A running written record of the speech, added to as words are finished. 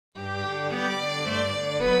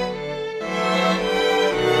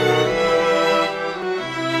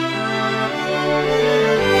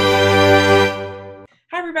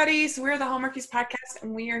everybody. So we're the Hallmarkies podcast,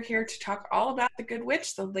 and we are here to talk all about The Good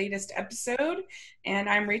Witch, the latest episode. And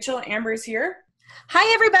I'm Rachel. Amber's here.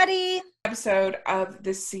 Hi, everybody. Episode of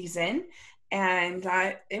this season, and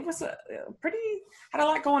it was had a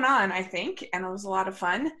lot going on, I think, and it was a lot of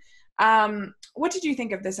fun. What did you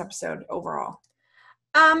think of this episode overall?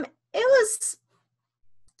 It was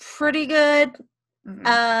pretty good. Mm-hmm.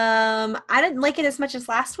 I didn't like it as much as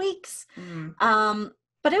last week's. Mm-hmm.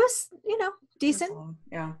 But it was, decent.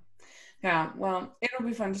 Yeah. Well, it'll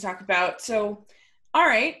be fun to talk about. So, all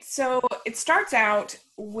right. So it starts out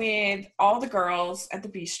with all the girls at the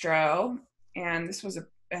bistro, and this was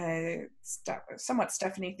a somewhat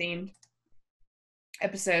Stephanie themed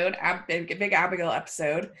episode, a big Abigail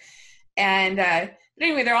episode. And but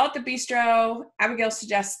anyway, they're all at the bistro. Abigail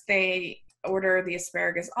suggests they order the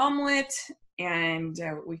asparagus omelet, and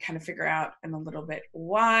we kind of figure out in a little bit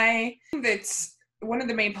why. That's one of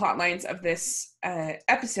the main plot lines of this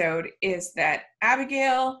episode is that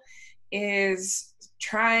Abigail is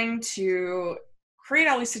trying to create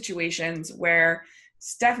all these situations where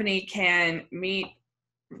Stephanie can meet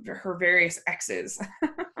her various exes.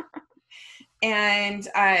 And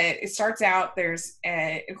it starts out,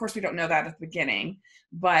 of course we don't know that at the beginning,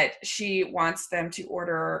 but she wants them to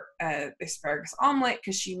order asparagus omelet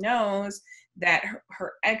because she knows that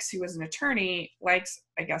her ex, who was an attorney, likes,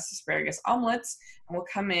 I guess, asparagus omelets, and will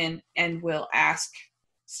come in and will ask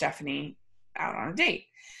Stephanie out on a date,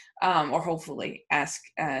 or hopefully ask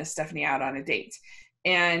Stephanie out on a date.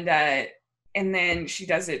 And then she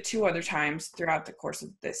does it 2 other times throughout the course of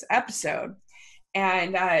this episode.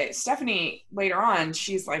 And Stephanie, later on,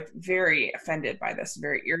 she's like very offended by this,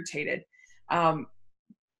 very irritated.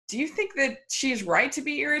 Do you think that she's right to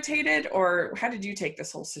be irritated, or how did you take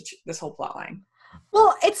this whole plot line?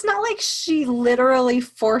 Well, it's not like she literally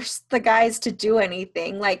forced the guys to do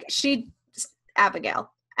anything. Like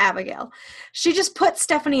Abigail, she just put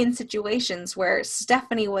Stephanie in situations where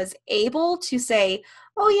Stephanie was able to say,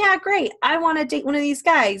 "Oh yeah, great, I want to date one of these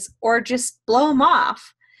guys," or just blow them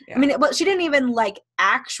off. Yeah. I mean, she didn't even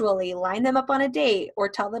actually line them up on a date or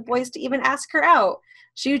tell the boys to even ask her out.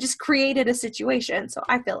 She just created a situation, so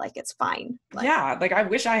I feel like it's fine. Yeah, I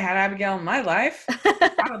wish I had Abigail in my life.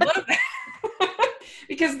 I would love that.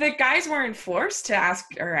 Because the guys weren't forced to ask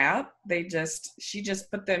her out. She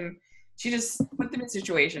just put them in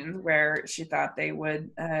situations where she thought they would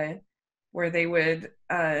happen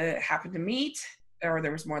to meet, or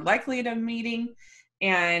there was more likelihood of meeting.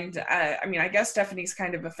 And I guess Stephanie's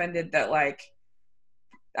kind of offended that,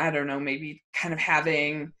 I don't know, maybe kind of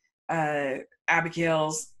having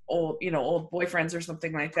Abigail's old boyfriends or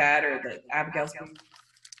something like that, or that Abigail's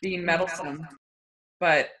being meddlesome.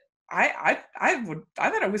 But I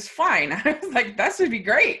thought it was fine. I was like, that would be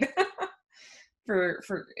great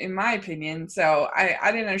for in my opinion. So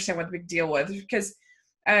I didn't understand what the big deal was, because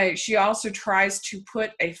she also tries to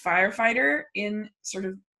put a firefighter in sort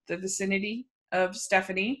of the vicinity of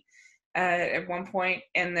Stephanie at one point,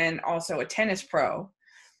 and then also a tennis pro.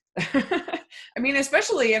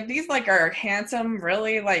 Especially if these are handsome,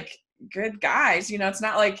 really good guys, it's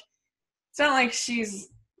not like she's,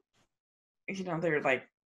 they're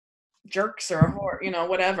jerks or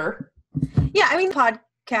whatever. Yeah,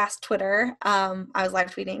 podcast Twitter, I was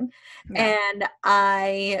live tweeting, and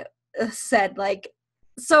I said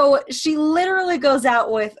so she literally goes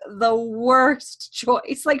out with the worst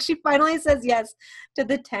choice. She finally says yes to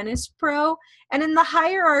the tennis pro. And in the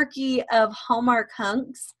hierarchy of Hallmark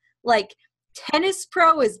hunks, tennis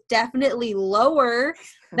pro is definitely lower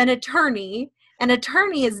than attorney, and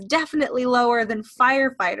attorney is definitely lower than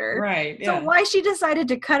firefighter. Right. Yeah. So why she decided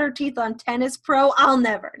to cut her teeth on tennis pro, I'll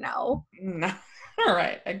never know. No. All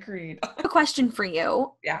right. Agreed. A question for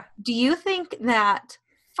you. Yeah. Do you think that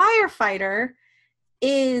firefighter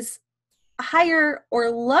is higher or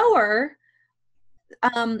lower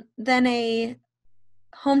than a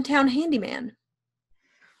hometown handyman?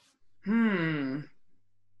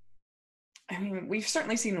 We've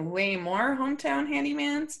certainly seen way more hometown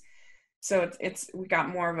handymans, so we got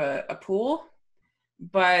more of a pool.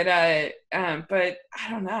 But I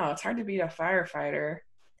don't know. It's hard to beat a firefighter.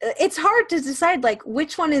 It's hard to decide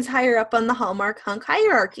which one is higher up on the Hallmark hunk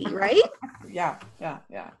hierarchy, right? Yeah.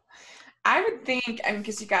 I would think,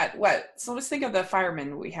 because you got what? So let's think of the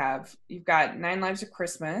firemen we have. You've got 9 Lives of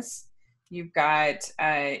Christmas. You've got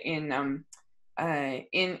in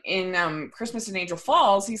Christmas in Angel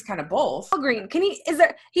Falls, he's kind of both. Green.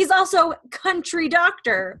 He's also country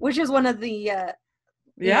doctor, which is one of the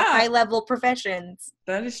high level professions.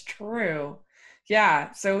 That is true.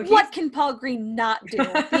 Yeah. So What can Paul Green not do?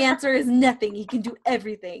 The answer is nothing. He can do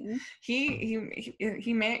everything.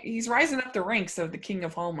 He's rising up the ranks of the King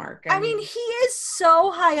of Hallmark. I mean, he is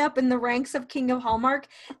so high up in the ranks of King of Hallmark.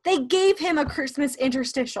 They gave him a Christmas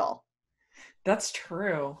interstitial. That's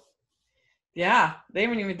true. Yeah, they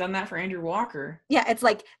haven't even done that for Andrew Walker. Yeah, it's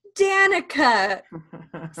like Danica,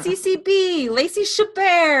 CCB, Lacey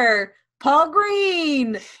Chabert, Paul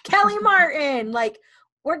Green, Kelly Martin. Like,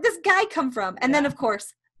 where'd this guy come from? And then, of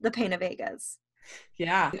course, the Pain of Vegas.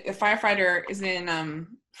 Yeah, a firefighter is in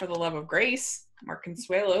For the Love of Grace, Mark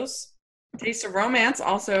Consuelos. Taste of Romance,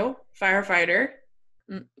 also firefighter.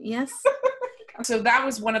 Yes. So that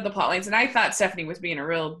was one of the plot lines, and I thought Stephanie was being a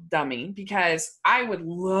real dummy because I would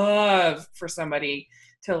love for somebody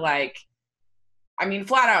to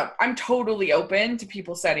flat out, I'm totally open to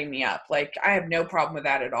people setting me up. Like, I have no problem with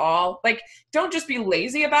that at all. Like, don't just be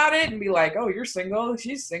lazy about it and be like, oh, you're single,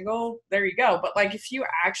 she's single, there you go. But like, if you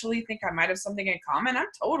actually think I might have something in common, I'm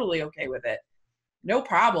totally okay with it. No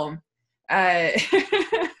problem. Like,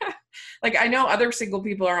 I know other single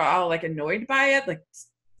people are all like annoyed by it, like,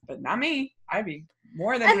 but not me. I'd be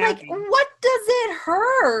more than happy. And like, what does it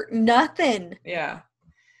hurt? Nothing. Yeah.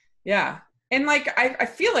 Yeah. And like, I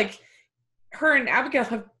feel like her and Abigail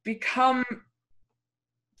have become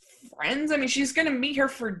friends. I mean, she's going to meet her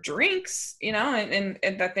for drinks, and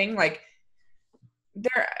that thing, like,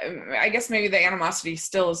 I guess maybe the animosity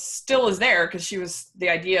still is there because the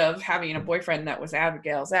idea of having a boyfriend that was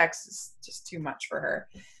Abigail's ex is just too much for her.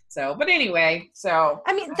 So, but anyway,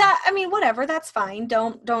 whatever, that's fine.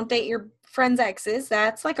 Don't date your friends' exes.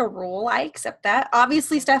 That's like a rule. I accept that.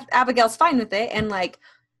 Obviously, Abigail's fine with it, and like,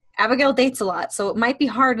 Abigail dates a lot, so it might be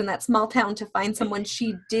hard in that small town to find someone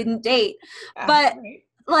she didn't date. But right.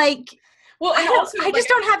 like, well, and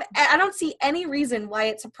I don't see any reason why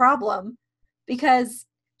it's a problem because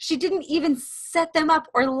she didn't even set them up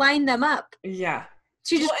or line them up. Yeah.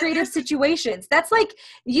 She just created situations. That's like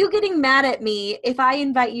you getting mad at me if I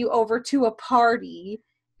invite you over to a party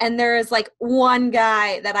and there is like one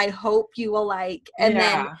guy that I hope you will like, and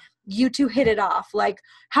then you two hit it off. Like,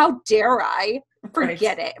 how dare I?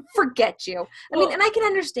 Forget it. Forget you. I mean, and I can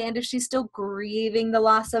understand if she's still grieving the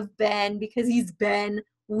loss of Ben because he's Ben.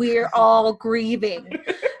 We're all grieving.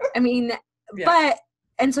 I mean,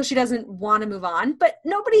 and so she doesn't want to move on, but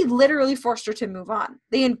nobody literally forced her to move on.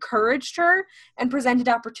 They encouraged her and presented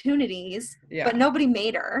opportunities, but nobody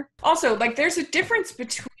made her. Also, like, there's a difference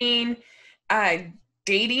between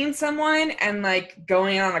dating someone and like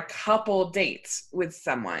going on a couple dates with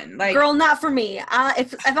someone. Like, girl, not for me.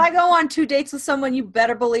 If I go on 2 dates with someone, you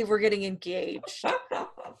better believe we're getting engaged.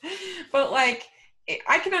 But like,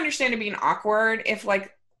 I can understand it being awkward if,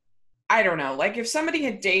 like, I don't know, like,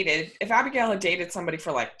 if Abigail had dated somebody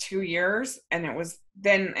for like 2 years and it was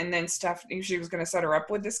then Stephanie, she was going to set her up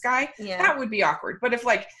with this guy, that would be awkward. But if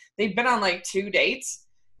like they've been on like 2 dates,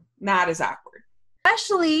 not as awkward.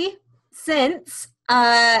 Especially since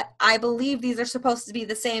I believe these are supposed to be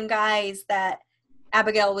the same guys that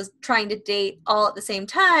Abigail was trying to date all at the same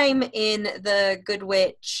time in the Good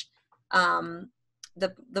Witch,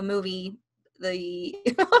 the movie,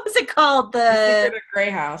 what was it called? The Secret of Grey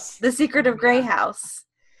House. The Secret of Grey House.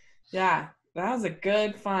 Yeah, that was a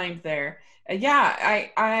good find there. I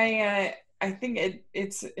think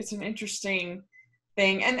it's an interesting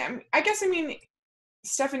thing, and I guess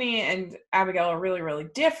Stephanie and Abigail are really, really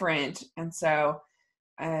different, and so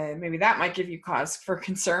maybe that might give you cause for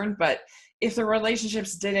concern. But if the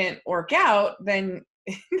relationships didn't work out, then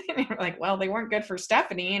you're like, well, they weren't good for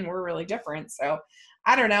Stephanie, and we're really different. So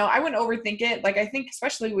I don't know. I wouldn't overthink it. Like, I think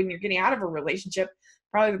especially when you're getting out of a relationship,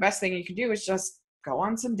 probably the best thing you can do is just go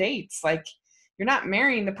on some dates. Like, you're not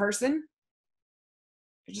marrying the person.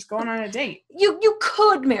 You're just going on a date. You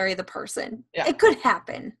could marry the person. Yeah. It could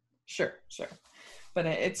happen. Sure. But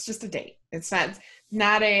it's just a date. It's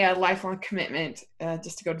not a lifelong commitment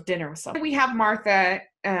just to go to dinner with someone. We have Martha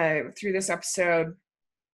through this episode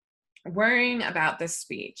worrying about this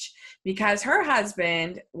speech because her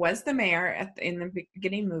husband was the mayor in the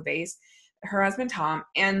beginning movies, her husband Tom,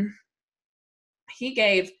 and he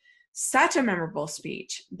gave such a memorable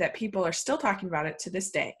speech that people are still talking about it to this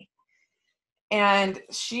day. And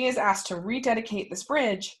she is asked to rededicate this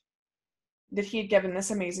bridge that he had given this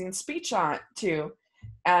amazing speech on to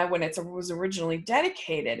when it was originally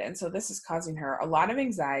dedicated. And so this is causing her a lot of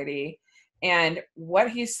anxiety. And what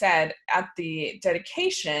he said at the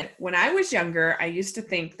dedication, when I was younger, I used to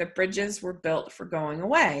think that bridges were built for going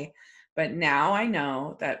away. But now I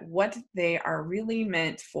know that what they are really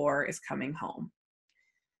meant for is coming home.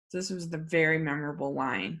 So this was the very memorable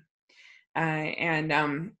line.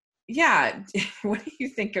 yeah, what did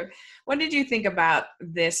you think about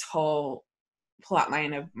this whole plot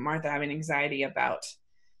line of Martha having anxiety about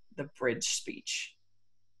the bridge speech?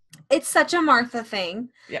 It's such a Martha thing.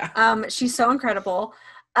 Yeah. She's so incredible.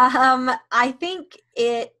 I think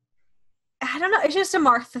I don't know, it's just a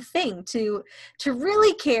Martha thing to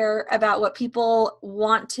really care about what people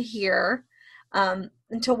want to hear, and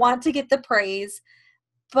to want to get the praise,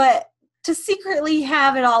 but to secretly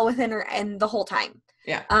have it all within her and the whole time.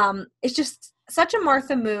 Yeah. It's just such a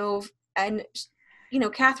Martha move. And,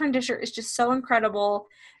 Catherine Disher is just so incredible.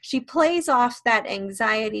 She plays off that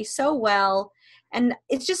anxiety so well. And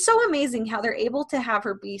it's just so amazing how they're able to have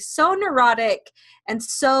her be so neurotic and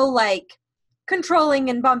so like controlling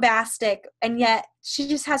and bombastic. And yet she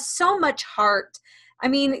just has so much heart. I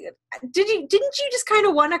mean, didn't you just kind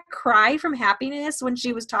of want to cry from happiness when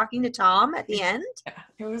she was talking to Tom at the end? Yeah,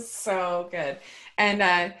 it was so good. And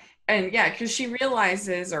yeah, because she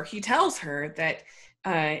realizes, or he tells her that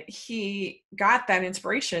he got that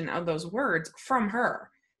inspiration of those words from her,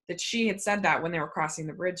 that she had said that when they were crossing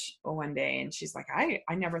the bridge one day. And she's like, I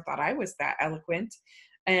never thought I was that eloquent.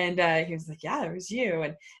 And he was like, yeah, it was you.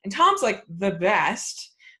 And Tom's like the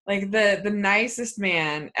best, like the nicest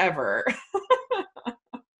man ever.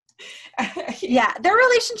 Yeah, their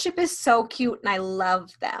relationship is so cute and I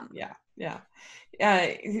love them. Yeah.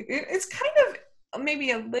 It's kind of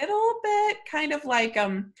maybe a little bit kind of like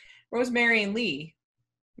Rosemary and Lee.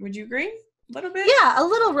 Would you agree? A little bit? Yeah, a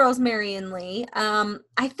little Rosemary and Lee.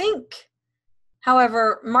 I think,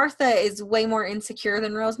 however, Martha is way more insecure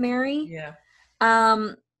than Rosemary. Yeah.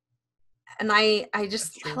 And I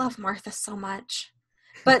love Martha so much.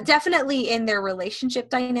 But definitely in their relationship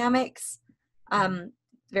dynamics,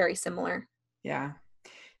 very similar. Yeah.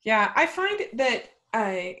 I find that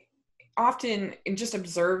often in just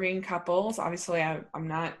observing couples, obviously I'm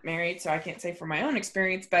not married, so I can't say from my own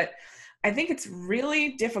experience, but I think it's really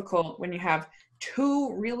difficult when you have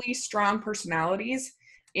two really strong personalities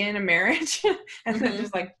in a marriage and then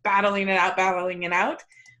just like battling it out.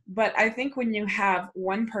 But I think when you have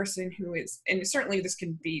one person who is, and certainly this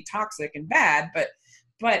can be toxic and bad,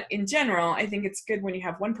 but in general, I think it's good when you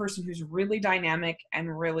have one person who's really dynamic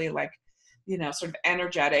and really like, sort of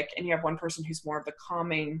energetic, and you have one person who's more of the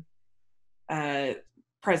calming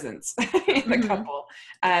presence in the couple.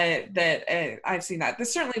 That I've seen that.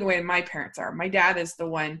 That's certainly the way my parents are. My dad is the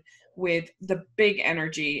one with the big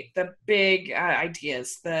energy, the big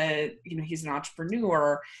ideas. He's an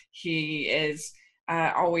entrepreneur. He is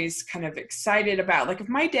always kind of excited about, like, if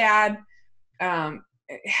my dad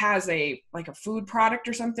has a food product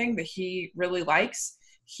or something that he really likes,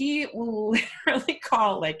 he will literally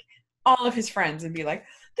call like all of his friends and be like,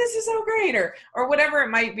 this is so great, or whatever it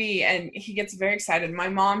might be, and he gets very excited. My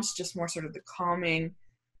mom's just more sort of the calming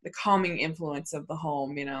influence of the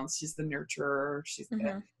home. She's the nurturer. She's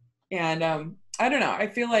and I don't know, I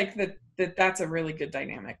feel like that's a really good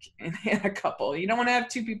dynamic in a couple. You don't want to have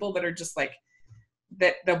two people that are just like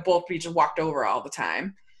that, they'll both be just walked over all the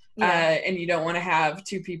time. And you don't want to have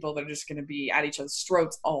two people that are just going to be at each other's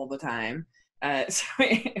throats all the time. So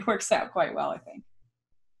it works out quite well, I think.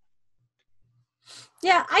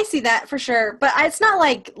 Yeah, I see that for sure. But it's not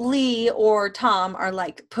like Lee or Tom are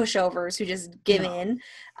like pushovers who just give in.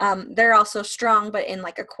 They're also strong, but in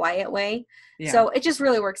like a quiet way. Yeah. So it just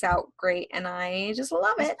really works out great, and I just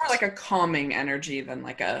love it. It's more like a calming energy than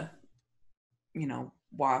like a,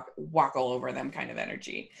 walk all over them kind of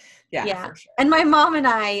energy. Yeah. For sure. And my mom and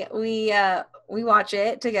I, we watch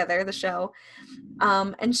it together, the show.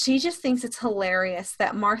 And she just thinks it's hilarious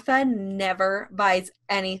that Martha never buys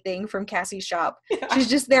anything from Cassie's shop. Yeah. She's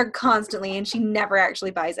just there constantly, and she never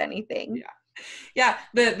actually buys anything. Yeah.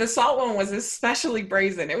 The salt one was especially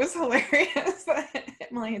brazen. It was hilarious.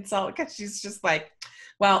 Emily and Salt, because she's just like,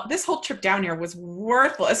 well, this whole trip down here was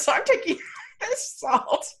worthless, so I'm taking this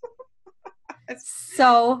salt.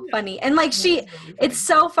 So funny. And like it's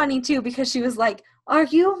so funny too, because she was like, are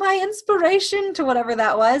you my inspiration, to whatever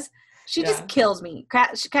that was. She just kills me.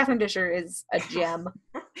 Catherine Disher is a gem.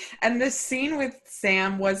 And the scene with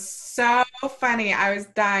Sam was so funny. I was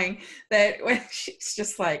dying that when she's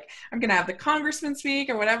just like, I'm going to have the congressman speak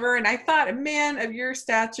or whatever. And I thought, a man of your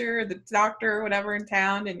stature, the doctor or whatever in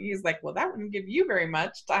town. And he's like, well, that wouldn't give you very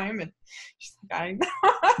much time. And she's like, I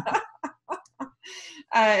know.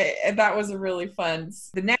 And that was a really fun.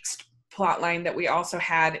 The next plot line that we also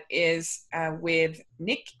had is with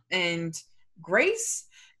Nick and Grace.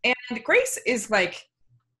 And Grace is like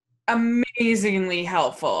amazingly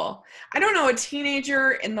helpful. I don't know a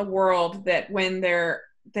teenager in the world that when their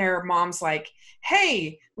mom's like,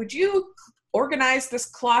 hey, would you organize this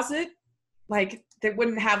closet? Like, they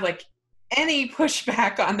wouldn't have like any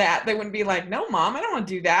pushback on that. They wouldn't be like, no, Mom, I don't want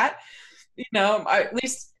to do that. At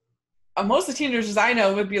least most of the teenagers I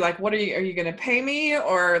know would be like, what are you going to pay me?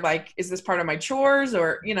 Or like, is this part of my chores?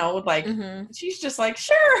 Or, like, she's just like,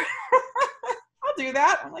 sure, I'll do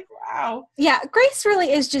that. I'm like, wow. Yeah, Grace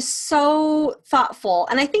really is just so thoughtful.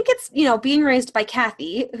 And I think it's, being raised by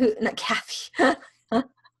Kathy, not Kathy.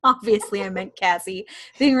 Obviously I meant Cassie.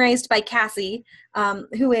 Being raised by Cassie,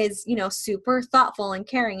 who is, super thoughtful and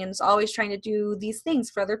caring and is always trying to do these things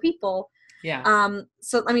for other people. Yeah.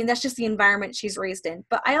 So, I mean, that's just the environment she's raised in.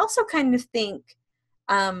 But I also kind of think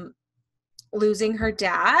losing her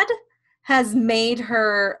dad has made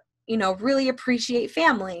her, really appreciate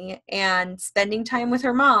family and spending time with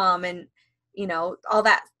her mom and, all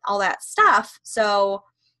that stuff. So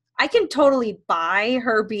I can totally buy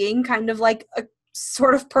her being kind of like a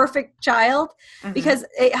sort of perfect child because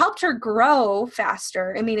it helped her grow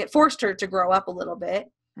faster. I mean, it forced her to grow up a little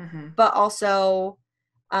bit, but also,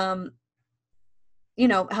 helped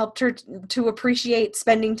her to appreciate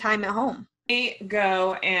spending time at home. They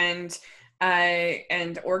go and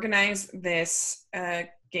organize this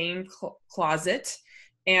game closet,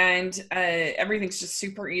 and everything's just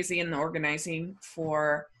super easy in the organizing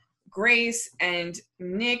for Grace. And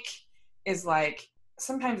Nick is like,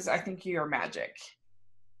 sometimes I think you're magic,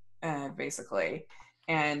 basically,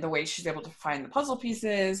 and the way she's able to find the puzzle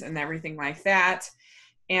pieces and everything like that.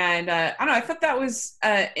 And I don't know, I thought that was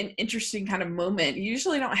an interesting kind of moment. You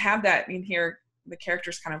usually don't have that in here, the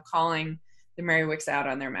characters kind of calling the Merrywicks out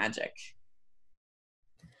on their magic.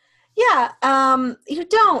 Yeah, you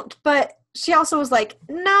don't, but she also was like,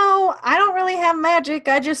 no, I don't really have magic,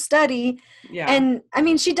 I just study. Yeah. And I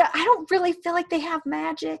mean, I don't really feel like they have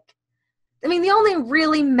magic. I mean, the only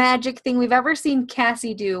really magic thing we've ever seen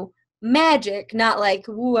Cassie do, magic, not like,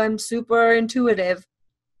 ooh, I'm super intuitive,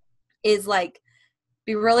 is like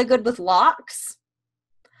be really good with locks,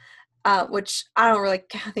 which I don't really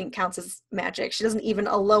think counts as magic. She doesn't even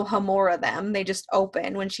Alohomora them. They just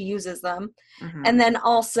open when she uses them. And then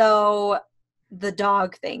also the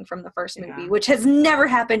dog thing from the first movie, which has never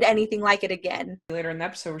happened anything like it again. Later in the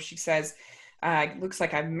episode where she says, looks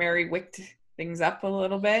like I've Merrywicked things up a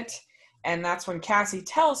little bit. And that's when Cassie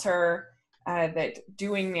tells her that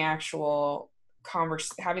doing the actual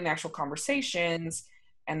having the actual conversations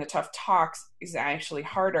and the tough talks is actually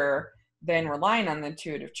harder than relying on the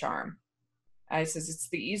intuitive charm. He says it's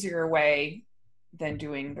the easier way than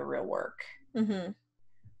doing the real work, which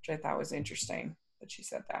I thought was interesting that she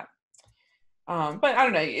said that. But I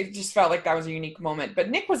don't know, it just felt like that was a unique moment. But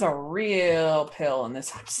Nick was a real pill in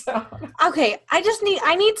this episode. Okay,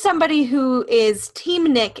 I need somebody who is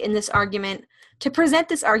Team Nick in this argument to present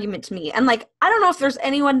this argument to me. And like, I don't know if there's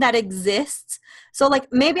anyone that exists. So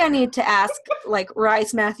like, maybe I need to ask like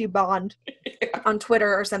Rice Matthew Bond on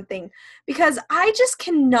Twitter or something, because I just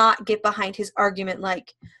cannot get behind his argument.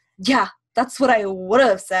 Like, yeah, that's what I would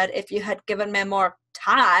have said if you had given me more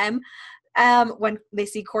time. When they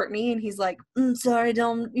see Courtney and he's like, sorry,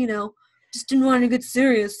 don't, just didn't want to get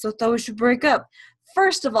serious, so thought we should break up.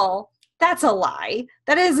 First of all, that's a lie.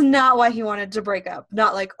 That is not why he wanted to break up.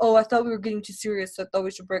 Not like, oh, I thought we were getting too serious, so I thought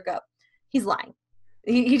we should break up. He's lying.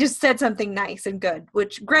 He just said something nice and good,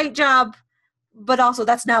 which, great job, but also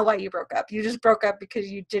that's not why you broke up. You just broke up because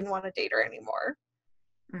you didn't want to date her anymore.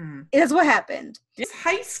 Is what happened. It's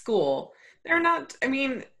high school. They're not, I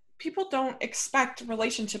mean, people don't expect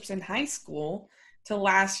relationships in high school to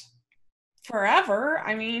last forever.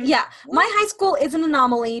 I mean, yeah, my high school is an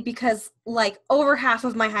anomaly because like over half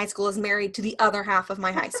of my high school is married to the other half of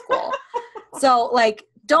my high school. So like,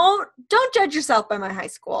 don't judge yourself by my high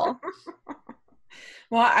school.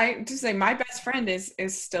 Well, I just say my best friend is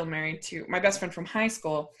still married to my best friend from high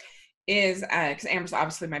school is because Amber's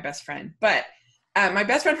obviously my best friend, but my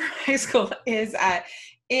best friend from high school is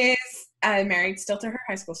married still to her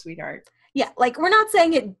high school sweetheart. Yeah, like we're not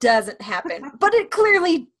saying it doesn't happen, but it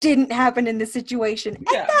clearly didn't happen in this situation, and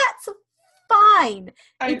that's fine.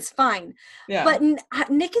 It's fine. Yeah. But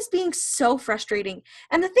Nick is being so frustrating,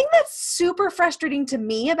 and the thing that's super frustrating to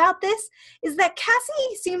me about this is that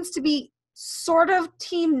Cassie seems to be sort of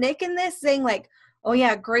Team Nick in this, saying like, "Oh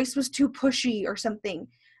yeah, Grace was too pushy" or something,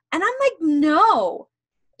 and I'm like, no,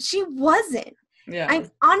 she wasn't. Yeah. I'm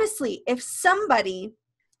honestly, if somebody,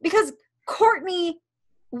 because Courtney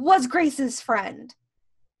was Grace's friend,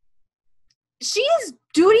 she is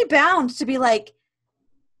duty bound to be like,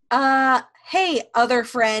 hey, other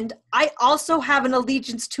friend, I also have an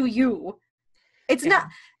allegiance to you. It's not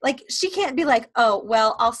like, she can't be like, oh,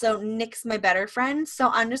 well, also Nick's my better friend, so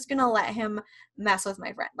I'm just gonna let him mess with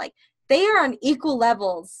my friend. Like, they are on equal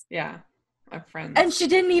levels. Yeah, of friends. And she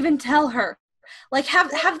didn't even tell her. like,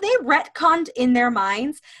 have they retconned in their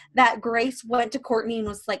minds that Grace went to Courtney and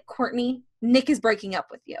was like, Courtney, Nick is breaking up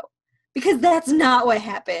with you? Because that's not what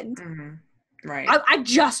happened. Mm-hmm. Right. I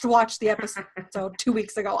just watched the episode 2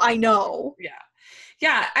 weeks ago. I know.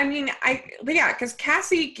 Yeah. I mean, because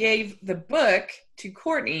Cassie gave the book to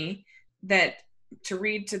Courtney to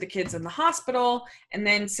read to the kids in the hospital, and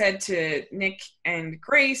then said to Nick and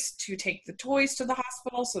Grace to take the toys to the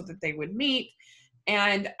hospital so that they would meet.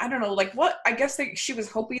 And I don't know, like, what, I guess she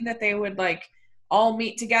was hoping that they would, like, all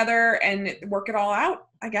meet together and work it all out,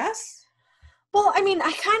 I guess. Well, I mean,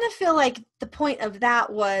 I kind of feel like the point of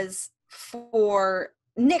that was for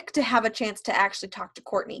Nick to have a chance to actually talk to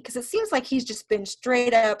Courtney, because it seems like he's just been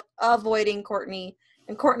straight up avoiding Courtney,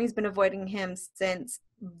 and Courtney's been avoiding him since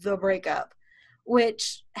the breakup,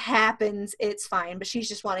 which happens, it's fine, but she's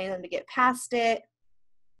just wanting them to get past it.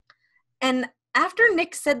 And after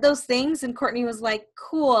Nick said those things and Courtney was like,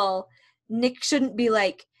 cool, Nick shouldn't be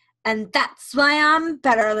like, and that's why I'm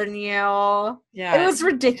better than you. Yeah. It was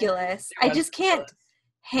ridiculous. I just can't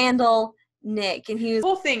handle Nick. And the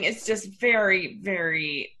whole thing is just very,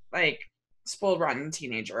 very, like, spoiled rotten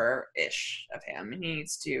teenager-ish of him. He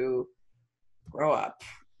needs to grow up.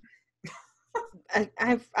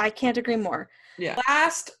 I can't agree more. Yeah.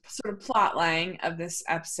 Last sort of plot line of this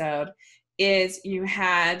episode is you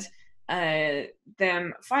had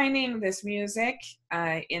them finding this music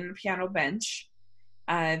in the piano bench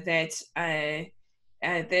that I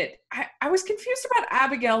was confused about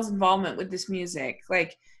Abigail's involvement with this music.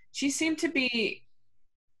 Like, she seemed to be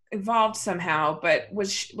involved somehow, but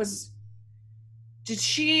did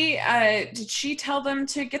she tell them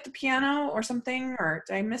to get the piano or something, or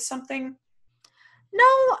did I miss something? No,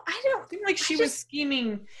 I don't think like she was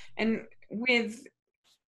scheming, and with,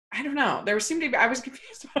 I don't know, there seemed to be, I was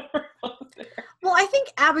confused about her. Well, I think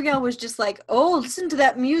Abigail was just like, oh, listen to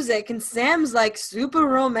that music, and Sam's like super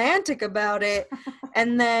romantic about it.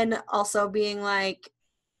 And then also being like,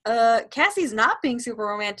 Cassie's not being super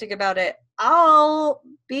romantic about it. I'll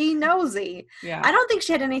be nosy. Yeah. I don't think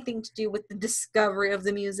she had anything to do with the discovery of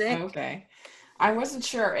the music. Okay. I wasn't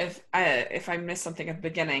sure if I missed something at the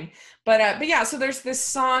beginning, but yeah. So there's this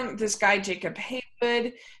song, this guy Jacob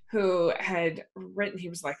Haywood, who had written, he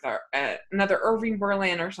was like another Irving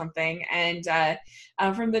Berlin or something, and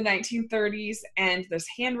from the 1930s, and this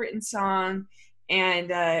handwritten song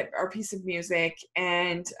and our piece of music,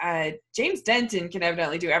 and James Denton can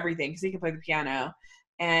evidently do everything because he can play the piano.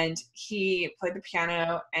 And he played the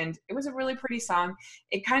piano, and it was a really pretty song.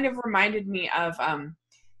 It kind of reminded me of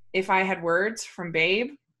If I Had Words from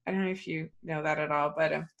Babe. I don't know if you know that at all,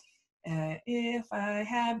 but if I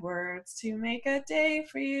had words to make a day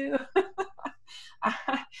for you,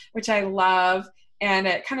 which I love. And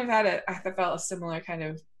it kind of had I felt a similar kind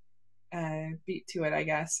of beat to it, I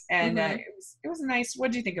guess. And it was a nice.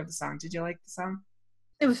 What did you think of the song? Did you like the song?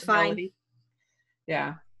 It was fine. Melody?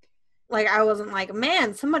 Yeah. Like, I wasn't like,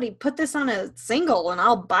 man, somebody put this on a single and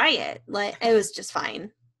I'll buy it. Like, it was just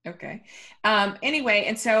fine. Okay. Anyway,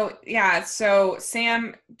 and so, yeah, so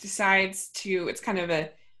Sam decides to, it's kind of a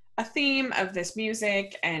theme of this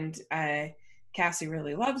music, and Cassie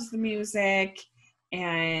really loves the music,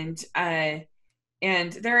 and they're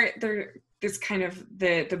this kind of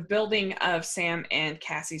the building of Sam and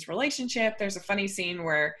Cassie's relationship. There's a funny scene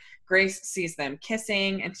where Grace sees them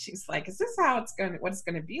kissing, and she's like, is this what it's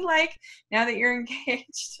going to be like now that you're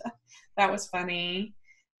engaged? That was funny.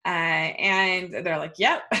 And they're like,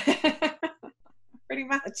 yep, pretty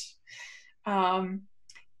much.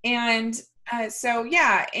 So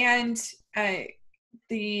yeah, and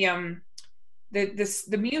the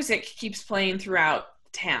music keeps playing throughout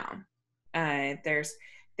town.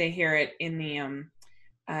 They hear it in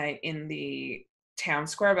the town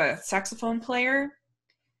square, but a saxophone player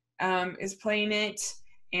is playing it,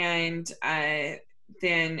 and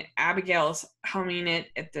then Abigail's humming it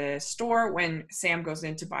at the store when Sam goes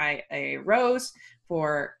in to buy a rose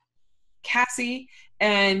for Cassie,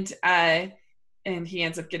 and he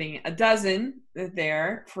ends up getting a dozen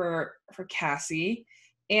there for Cassie.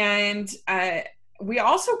 And we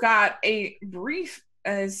also got a brief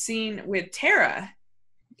scene with Tara.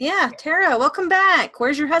 Yeah, Tara, welcome back.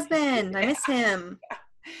 Where's your husband? I miss him.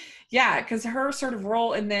 Yeah, because her sort of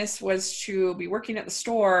role in this was to be working at the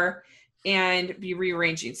store and be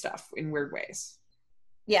rearranging stuff in weird ways.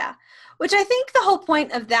 Yeah, which I think the whole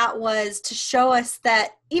point of that was to show us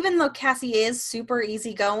that even though Cassie is super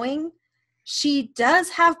easygoing, she does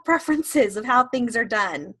have preferences of how things are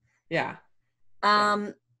done. Yeah.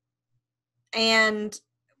 And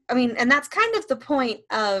I mean, and that's kind of the point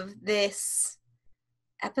of this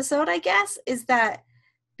episode, I guess, is that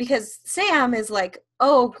because Sam is like,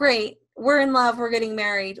 oh, great, we're in love, we're getting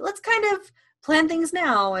married. Let's kind of plan things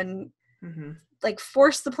now and like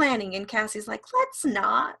force the planning. And Cassie's like, let's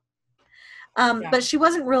not. But she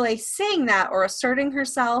wasn't really saying that or asserting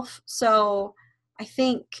herself. So I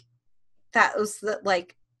think that was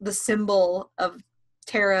the symbol of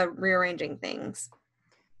Tara rearranging things.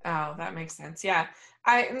 Oh, that makes sense. Yeah.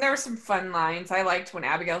 And there were some fun lines. I liked when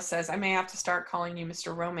Abigail says, I may have to start calling you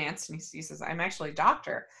Mr. Romance. And he says, I'm actually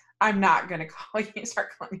Doctor. I'm not going to start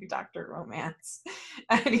calling you Dr. Romance.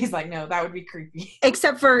 And he's like, no, that would be creepy.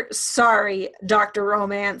 Except for, sorry, Dr.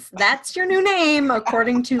 Romance. That's your new name,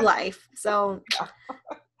 according to life. So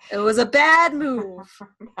it was a bad move.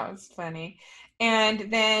 That was funny.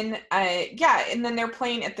 And then, and then they're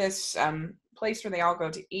playing at this place where they all go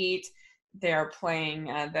to eat. They're playing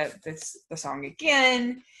the song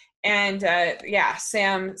again. And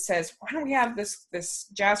Sam says, why don't we have this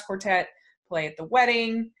jazz quartet play at the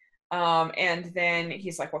wedding? And then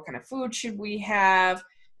he's like, what kind of food should we have?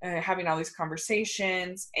 Having all these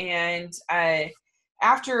conversations. And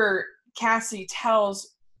after Cassie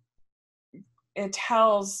tells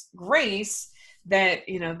Grace that,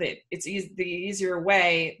 that it's the easier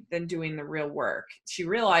way than doing the real work, she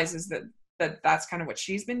realizes that's kind of what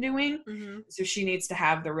she's been doing. So she needs to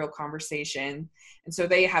have the real conversation. And so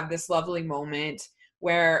they have this lovely moment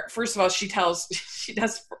where, first of all, she does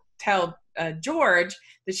tell George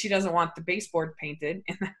that she doesn't want the baseboard painted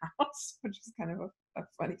in the house, which is kind of a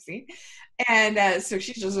funny scene. And so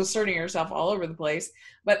she's just asserting herself all over the place.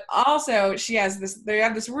 But also they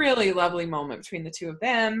have this really lovely moment between the two of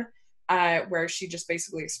them, where she just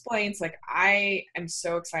basically explains, like, I am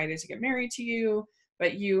so excited to get married to you,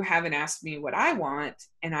 but you haven't asked me what I want,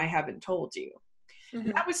 and I haven't told you.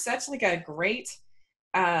 And that was such like a great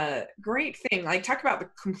thing. Like, talk about the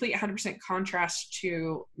complete 100% contrast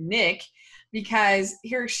to Nick, because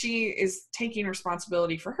here she is taking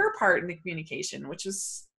responsibility for her part in the communication, which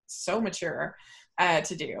is so mature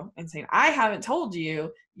to do, and saying, I haven't told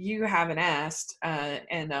you, you haven't asked,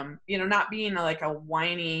 and not being like a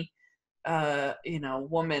whiny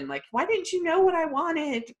woman, like, why didn't you know what I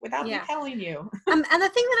wanted without me telling you? And the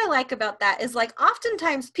thing that I like about that is, like,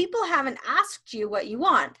 oftentimes people haven't asked you what you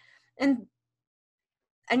want, and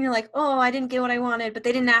you're like, oh, I didn't get what I wanted, but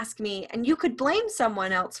they didn't ask me, and you could blame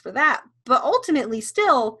someone else for that. But ultimately,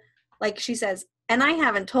 still, like she says, and I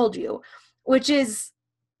haven't told you, which is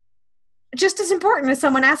just as important as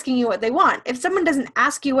someone asking you what they want. If someone doesn't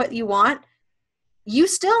ask you what you want, you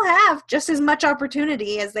still have just as much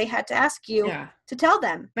opportunity as they had to ask you to tell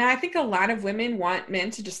them. And I think a lot of women want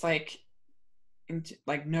men to just like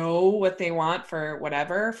know what they want for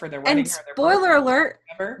whatever, for their wedding. And spoiler alert,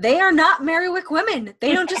 they are not Merriwick women.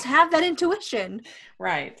 They don't just have that intuition.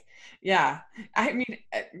 Right. Yeah. I mean,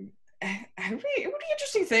 it would be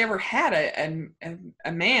interesting if they ever had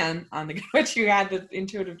a man on the which you had the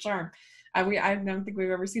intuitive charm. I don't think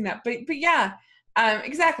we've ever seen that, but yeah.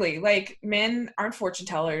 Exactly. Like, men aren't fortune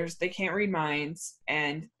tellers. They can't read minds,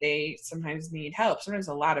 and they sometimes need help. Sometimes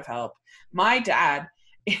a lot of help. My dad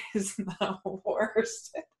is the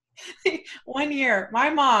worst. 1 year, my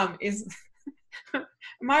mom is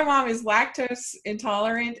lactose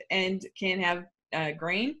intolerant and can't have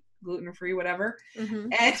grain, gluten-free, whatever.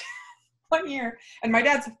 And 1 year, and my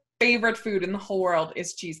dad's favorite food in the whole world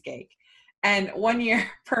is cheesecake. And 1 year,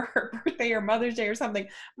 for her birthday or Mother's Day or something,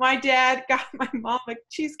 my dad got my mom a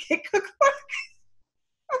cheesecake cookbook.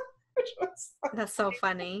 Which was that's so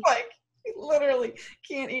funny. Like, he literally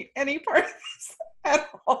can't eat any part of this at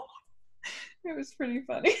all. It was pretty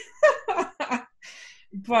funny.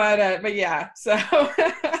 But yeah, so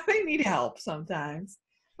they need help sometimes.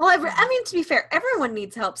 Well, I mean, to be fair, everyone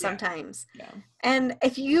needs help sometimes. Yeah. And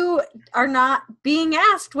if you are not being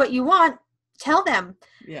asked what you want, tell them.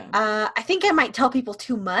 Yeah. I think I might tell people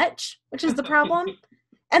too much, which is the problem.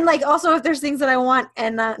 And like, also, if there's things that I want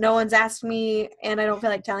and no one's asked me and I don't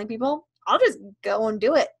feel like telling people, I'll just go and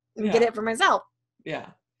do it and get it for myself. Yeah.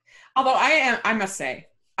 Although I must say,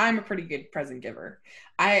 I'm a pretty good present giver.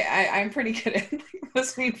 I'm pretty good at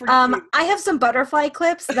listening for you. I have some butterfly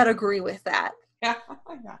clips that agree with that. Yeah.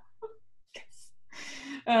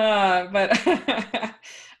 But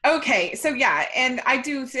okay, so yeah, and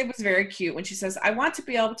it was very cute when she says, I want to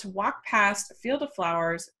be able to walk past a field of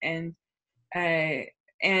flowers and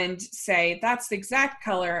say, that's the exact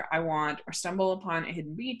color I want, or stumble upon a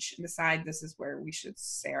hidden beach and decide this is where we should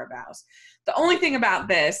say our vows. The only thing about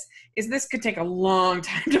this is this could take a long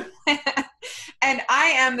time to plan. And I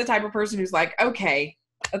am the type of person who's like, okay,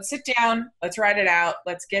 let's sit down, let's write it out,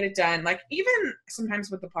 let's get it done. Like even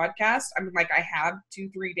sometimes with the podcast, I'm like, I have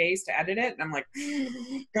 2-3 days to edit it, and I'm like,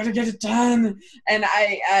 gotta get it done. And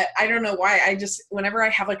I don't know why. I just, whenever I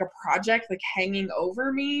have like a project like hanging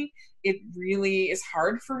over me, it really is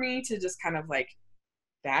hard for me to just kind of like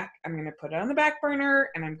I'm gonna put it on the back burner,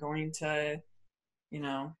 and I'm going to,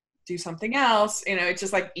 do something else. It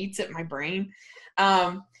just like eats at my brain.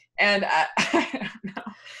 And I don't know.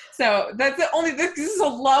 So that's this is a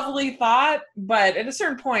lovely thought, but at a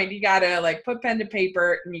certain point, you gotta like put pen to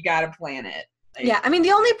paper and you gotta plan it. Like, yeah, I mean,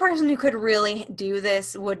 the only person who could really do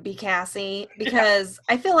this would be Cassie, because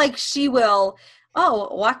I feel like she will,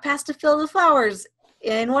 walk past a field of flowers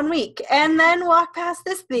in 1 week, and then walk past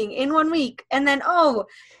this thing in 1 week, and then,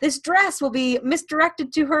 this dress will be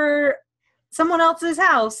misdirected to someone else's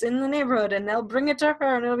house in the neighborhood, and they'll bring it to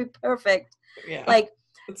her, and it'll be perfect. Yeah, like,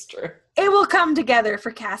 that's true. It will come together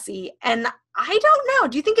for Cassie, and I don't know.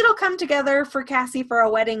 Do you think it'll come together for Cassie for a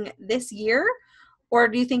wedding this year, or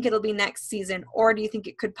do you think it'll be next season, or do you think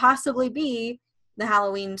it could possibly be the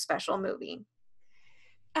Halloween special movie?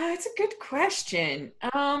 It's a good question.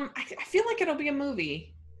 I feel like it'll be a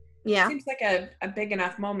movie. Yeah. It seems like a big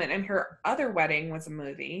enough moment, and her other wedding was a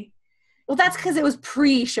movie. Well, that's because it was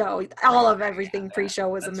pre-show. All of everything pre-show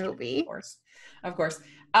was a movie. True, of course.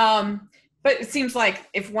 But it seems like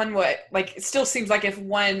it still seems like if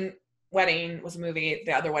one wedding was a movie,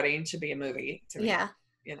 the other wedding should be a movie to me. Yeah.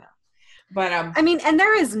 But I mean, and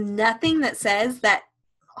there is nothing that says that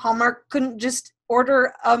Hallmark couldn't just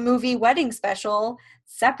order a movie wedding special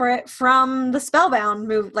separate from the Spellbound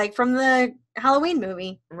movie, like from the Halloween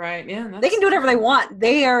movie. Right, yeah. They can do whatever they want.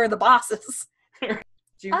 They are the bosses.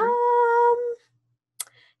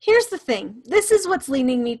 Here's the thing. This is what's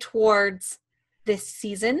leaning me towards this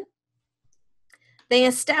season. They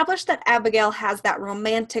established that Abigail has that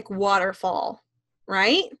romantic waterfall,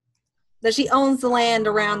 right? That she owns the land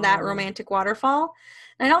around that romantic waterfall.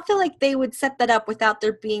 And I don't feel like they would set that up without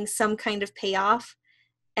there being some kind of payoff.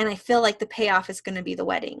 And I feel like the payoff is going to be the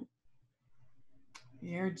wedding.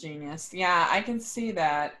 You're a genius. Yeah, I can see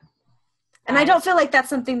that. And I don't feel like that's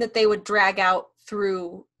something that they would drag out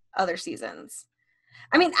through other seasons.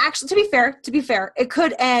 I mean, actually, to be fair, it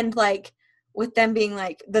could end like with them being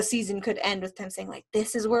like, the season could end with them saying like,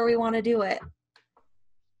 this is where we want to do it.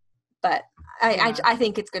 But I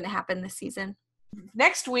think it's going to happen this season.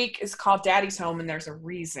 Next week is called Daddy's Home, and there's a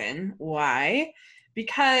reason why.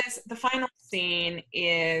 Because the final scene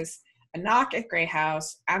is a knock at Grey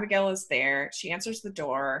House. Abigail is there. She answers the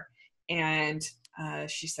door, and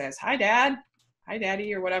she says, "Hi, Dad. Hi,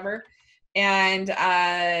 Daddy," or whatever. And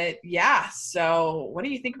so what do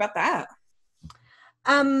you think about that?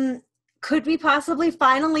 Could we possibly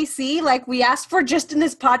finally see, like we asked for just in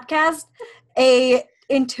this podcast, a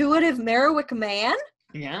intuitive Merriwick man?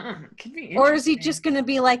 Yeah, it could be. Or is he just going to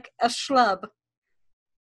be like a schlub?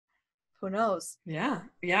 Who knows? Yeah.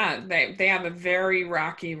 They have a very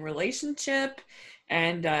rocky relationship,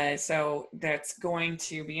 and so that's going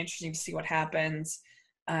to be interesting to see what happens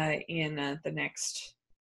in the next.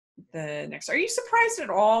 Are you surprised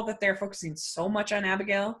at all that they're focusing so much on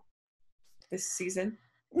Abigail this season?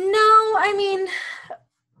 No, I mean,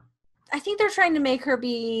 I think they're trying to make her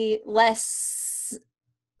be less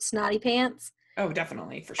snotty pants. Oh,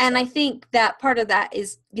 definitely, for sure. And I think that part of that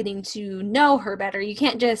is getting to know her better. You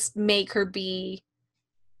can't just make her be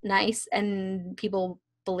nice and people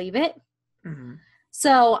believe it. Mm-hmm.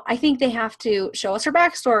 So I think they have to show us her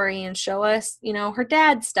backstory and show us, her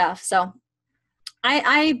dad's stuff. So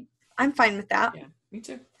I'm fine with that. Yeah, me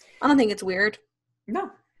too. I don't think it's weird.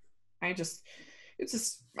 No, it's just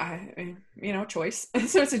choice.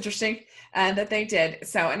 So it's interesting that they did.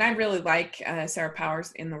 So, and I really like Sarah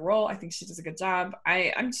Powers in the role. I think she does a good job.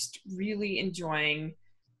 I'm just really enjoying,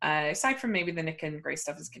 aside from maybe the Nick and Grace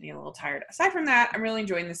stuff is getting a little tired. Aside from that, I'm really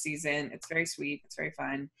enjoying the season. It's very sweet. It's very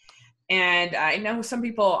fun. And I know some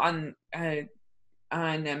people on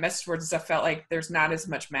message boards and stuff felt like there's not as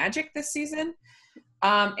much magic this season.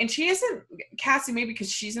 And Cassie, maybe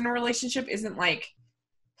because she's in a relationship, isn't like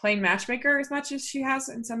playing matchmaker as much as she has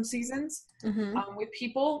in some seasons with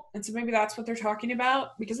people. And so maybe that's what they're talking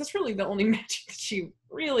about, because that's really the only magic that she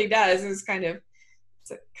really does is there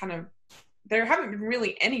haven't been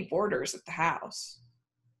really any boarders at the house.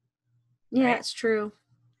 Yeah, right? It's true.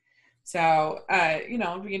 So, it'd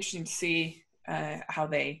be interesting to see how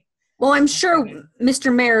they... Well, I'm sure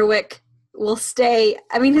Mr. Merriwick will stay.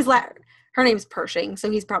 I mean, her name's Pershing, so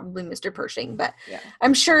he's probably Mr. Pershing. But yeah.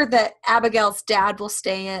 I'm sure that Abigail's dad will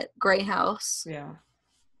stay at Grey House. Yeah.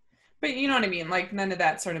 But you know what I mean? Like none of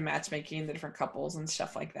that sort of matchmaking, the different couples and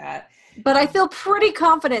stuff like that. But I feel pretty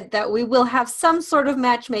confident that we will have some sort of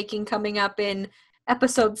matchmaking coming up in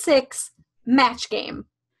episode 6, Match Game.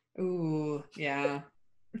 Ooh, yeah.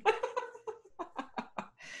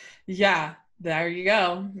 Yeah, there you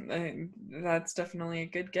go. That's definitely a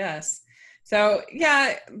good guess. So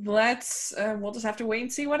yeah, we'll just have to wait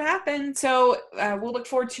and see what happens. So we'll look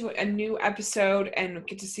forward to a new episode and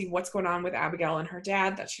get to see what's going on with Abigail and her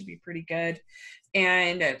dad. That should be pretty good.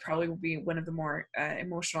 And it probably will be one of the more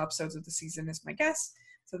emotional episodes of the season is my guess.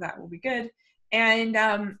 So that will be good.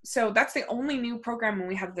 And so that's the only new programming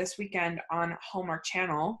we have this weekend on Hallmark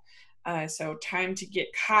Channel. So time to get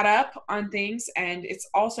caught up on things. And it's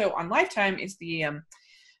also on Lifetime is the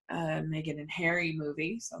Meghan and Harry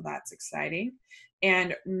movie. So that's exciting.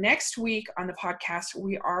 And next week on the podcast,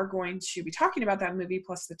 we are going to be talking about that movie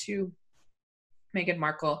plus the 2 Meghan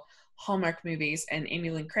Markle Hallmark movies. And Amy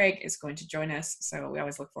Lynn Craig is going to join us. So we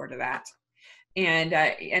always look forward to that.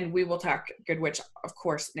 And we will talk Good Witch, of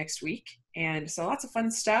course, next week. And so lots of fun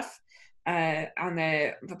stuff on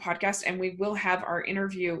the podcast. And we will have our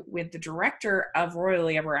interview with the director of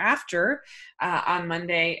Royally Ever After on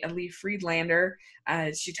Monday, Lee Friedlander.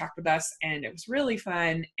 She talked with us and it was really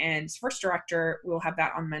fun. And first director, we'll have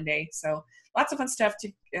that on Monday. So lots of fun stuff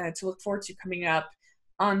to look forward to coming up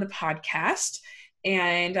on the podcast.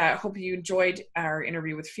 And I hope you enjoyed our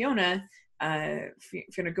interview with Fiona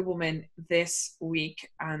Gubelman this week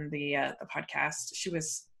on the podcast. She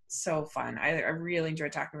was so fun. I really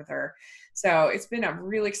enjoyed talking with her. So it's been a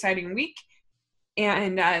really exciting week.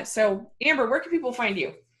 And so Amber, where can people find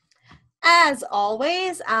you? As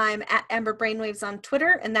always, I'm at Amber Brainwaves on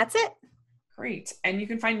Twitter, and that's it. Great. And you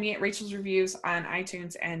can find me at Rachel's Reviews on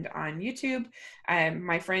iTunes and on YouTube.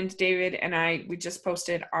 My friend David and we just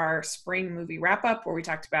posted our spring movie wrap up where we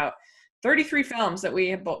talked about 33 films that we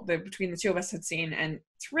have between the two of us had seen, and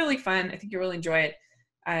it's really fun. I think you'll really enjoy it.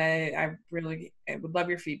 I would love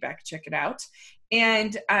your feedback. Check it out,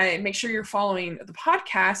 and make sure you're following the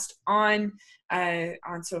podcast on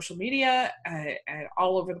social media,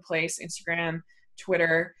 all over the place, Instagram,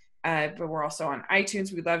 Twitter. But we're also on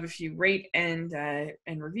iTunes. We'd love if you rate and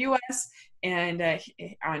review us, and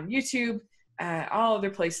on YouTube, all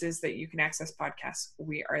other places that you can access podcasts.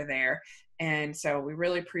 We are there. And so we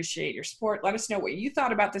really appreciate your support. Let us know what you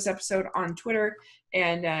thought about this episode on Twitter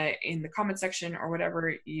and in the comment section or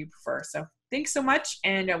whatever you prefer. So thanks so much.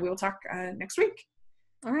 And we will talk next week.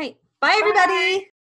 All right. Bye, everybody. Bye.